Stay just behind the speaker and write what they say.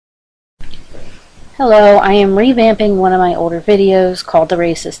Hello, I am revamping one of my older videos called The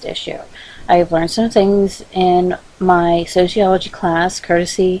Racist Issue. I have learned some things in my sociology class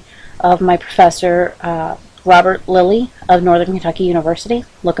courtesy of my professor, Robert Lilly of Northern Kentucky University.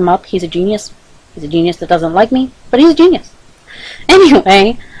 Look him up. He's a genius. He's a genius that doesn't like me, but he's a genius.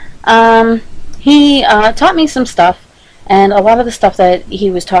 Anyway, he taught me some stuff, and a lot of the stuff that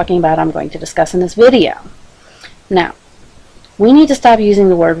he was talking about I'm going to discuss in this video. Now, we need to stop using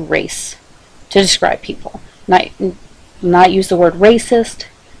the word race to describe people. Not use the word racist,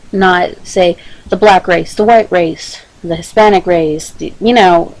 not say the black race, the white race, the Hispanic race.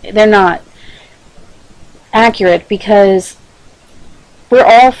 They're not accurate because we're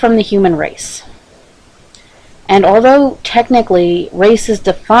all from the human race. And although technically race is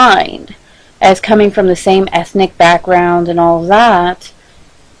defined as coming from the same ethnic background and all of that,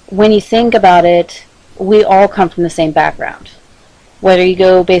 when you think about it, we all come from the same background. Whether you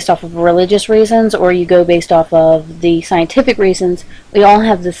go based off of religious reasons or you go based off of the scientific reasons, we all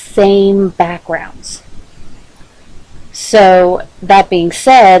have the same backgrounds. So, that being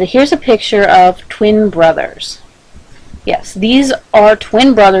said, here's a picture of twin brothers. Yes, these are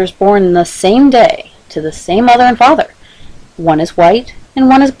twin brothers born the same day to the same mother and father. One is white and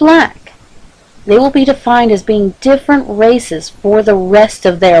one is black. They will be defined as being different races for the rest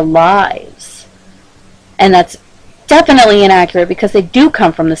of their lives. And that's definitely inaccurate because they do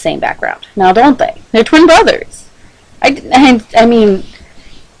come from the same background. Now, don't they? They're twin brothers. I mean,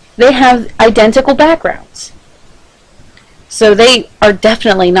 they have identical backgrounds. So they are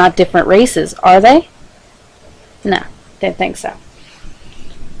definitely not different races, are they? No, didn't think so.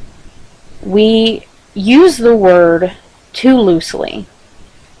 We use the word too loosely.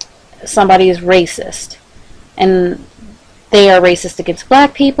 Somebody is racist, and they are racist against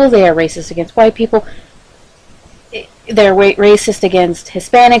black people, they are racist against white people, they're racist against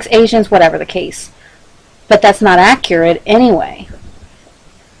Hispanics, Asians, whatever the case. But that's not accurate anyway,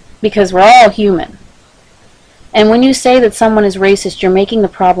 because we're all human. And when you say that someone is racist, you're making the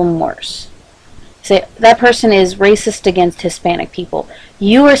problem worse. Say that person is racist against Hispanic people.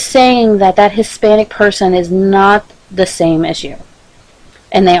 You are saying that that Hispanic person is not the same issue.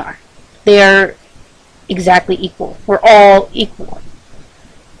 And they are. They are exactly equal. We're all equal.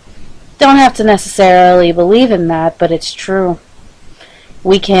 Don't have to necessarily believe in that, but it's true.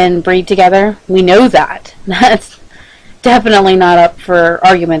 We can breed together. We know that. That's definitely not up for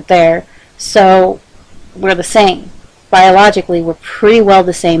argument there. So, we're the same. Biologically, we're pretty well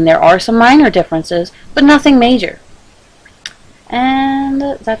the same. There are some minor differences, but nothing major. And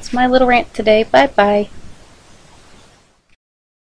that's my little rant today. Bye-bye.